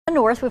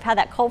north. We've had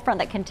that cold front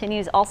that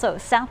continues also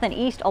south and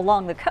east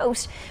along the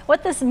coast.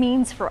 What this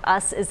means for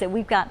us is that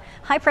we've got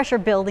high pressure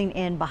building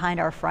in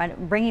behind our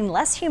front, bringing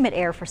less humid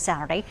air for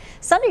Saturday.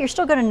 Sunday, you're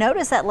still going to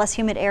notice that less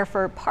humid air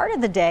for part of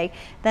the day.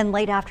 Then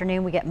late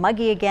afternoon, we get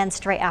muggy again,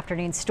 straight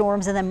afternoon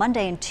storms. And then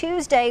Monday and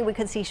Tuesday, we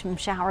could see some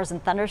showers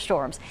and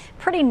thunderstorms.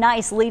 Pretty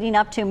nice leading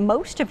up to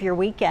most of your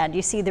weekend.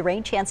 You see the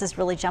rain chances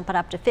really jumping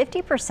up to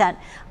 50%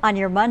 on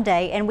your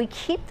Monday, and we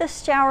keep the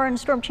shower and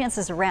storm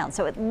chances around.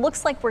 So it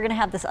looks like we're going to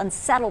have this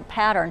unsettled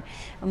pattern.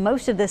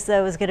 Most of this,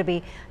 though, is going to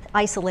be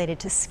isolated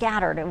to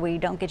scattered, and we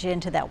don't get you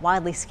into that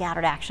widely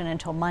scattered action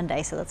until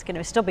Monday. So that's going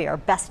to still be our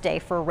best day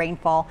for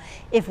rainfall.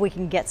 If we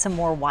can get some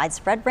more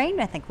widespread rain,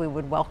 I think we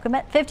would welcome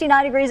it.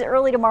 59 degrees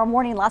early tomorrow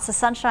morning. Lots of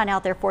sunshine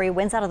out there for you.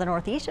 Winds out of the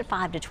northeast at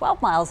 5 to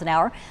 12 miles an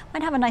hour.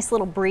 Might have a nice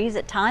little breeze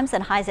at times,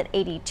 and highs at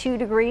 82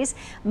 degrees.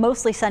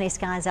 Mostly sunny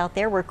skies out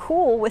there. We're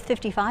cool with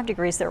 55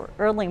 degrees there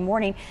early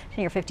morning,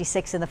 near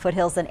 56 in the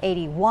foothills and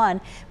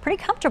 81.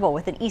 Pretty comfortable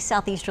with an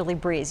east-southeasterly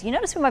breeze. You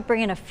notice we might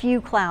bring in a few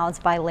clouds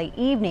by late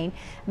evening.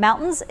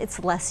 Mountains,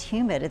 it's less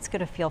humid. It's going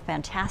to feel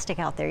fantastic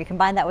out there. You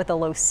combine that with the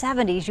low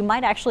 70s. You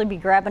might actually be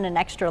grabbing an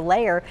extra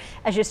layer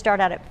as you start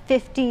out at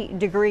 50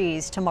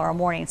 degrees tomorrow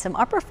morning. Some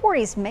upper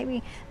 40s,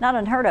 maybe not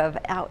unheard of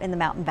out in the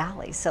mountain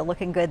valleys. So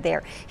looking good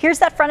there. Here's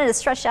that front. It is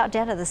stretched out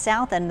down to the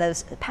south, and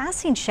those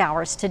passing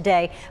showers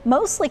today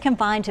mostly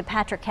confined to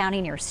Patrick County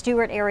near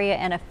Stewart area,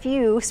 and a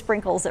few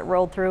sprinkles that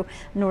rolled through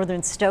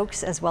northern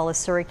Stokes as well as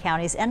Surrey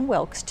counties and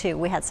Wilkes too.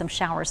 We had some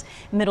showers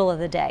middle of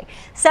the day.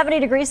 70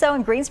 degrees though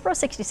in Greensboro,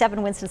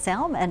 67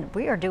 Winston-Salem, and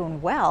we are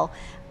doing well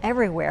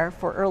everywhere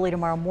for early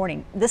tomorrow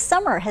morning. This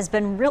summer has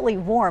been really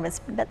warm. It's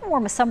been the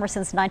warmest summer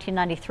since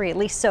 1993, at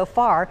least so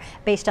far,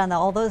 based on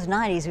all those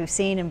 90s we've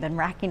seen and been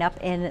racking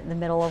up in the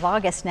middle of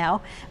August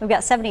now. We've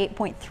got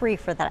 78.3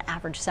 for that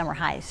average summer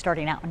high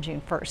starting out on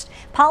June 1st.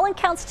 Pollen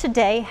counts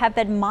today have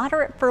been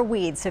moderate for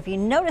weeds. So if you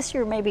notice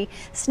you're maybe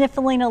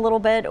sniffling a little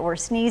bit or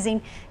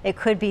sneezing, it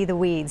could be the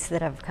weeds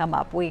that have come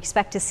up. We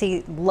expect to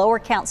see lower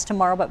counts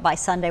tomorrow, but by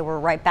Sunday we're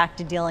right back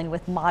to dealing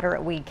with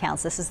moderate weed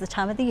counts. This is the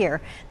time of the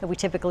year that we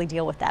typically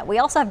deal with that. We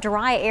also have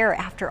dry air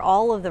after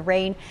all of the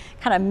rain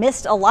kind of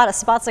missed a lot of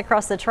spots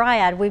across the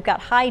triad. We've got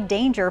high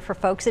danger for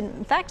folks.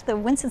 In fact, the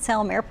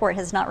Winston-Salem airport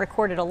has not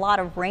recorded a lot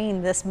of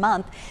rain this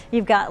month.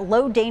 You've got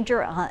low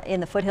danger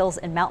in the foothills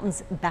and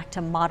mountains, back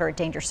to moderate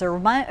danger. So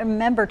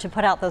remember to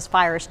put out those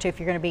fires too if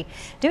you're going to be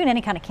doing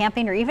any kind of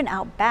camping, or even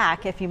out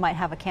back if you might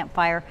have a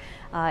campfire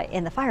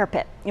in the fire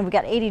pit. And we've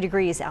got 80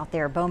 degrees out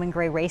there. Bowman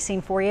Gray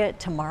racing for you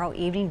tomorrow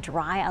evening.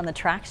 Dry on the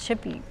tracks,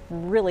 should be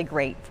really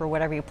great for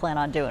whatever you plan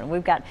on doing.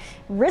 We've got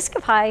risk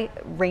of high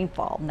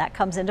rainfall, and that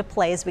comes into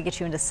play as we get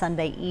you into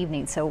Sunday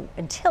evening. So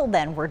until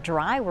then, we're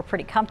dry. We're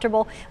pretty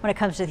comfortable when it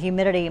comes to the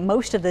humidity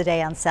most of the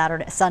day on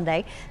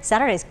Sunday.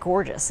 Saturday's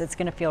gorgeous. It's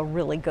going to feel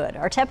really good.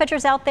 Our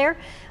temperatures out there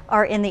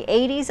are in the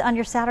 80s on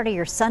your Saturday.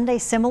 Your Sunday,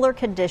 similar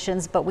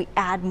conditions, but we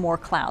add more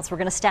clouds. We're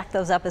going to stack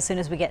those up as soon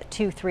as we get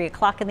 2-3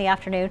 o'clock in the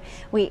afternoon.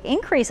 We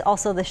increase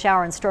also the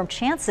shower and storm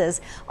chances,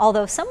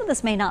 although some of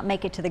this may not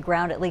make it to the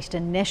ground, at least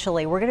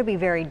initially. We're going to be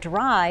very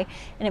dry,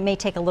 and it may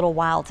take a little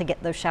while to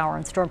get those shower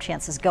and storm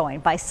chances going.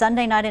 By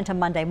Sunday night into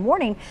Monday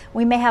morning,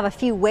 we may have a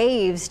few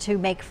waves to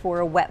make for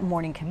a wet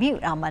morning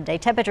commute on Monday.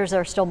 Temperatures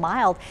are still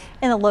mild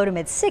in the low to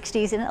mid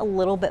 60s and a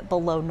little bit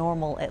below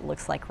normal, it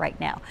looks like right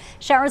now.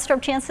 Shower and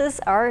storm chances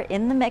are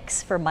in the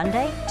mix for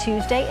Monday,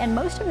 Tuesday, and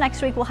most of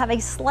next week. We'll have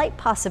a slight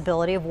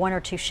possibility of 1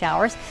 or 2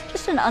 showers,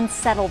 just an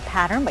unsettled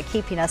pattern, but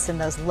keeping us in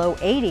those low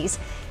 80s.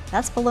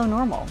 That's below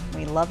normal.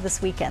 We love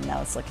this weekend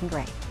though. It's looking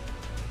great.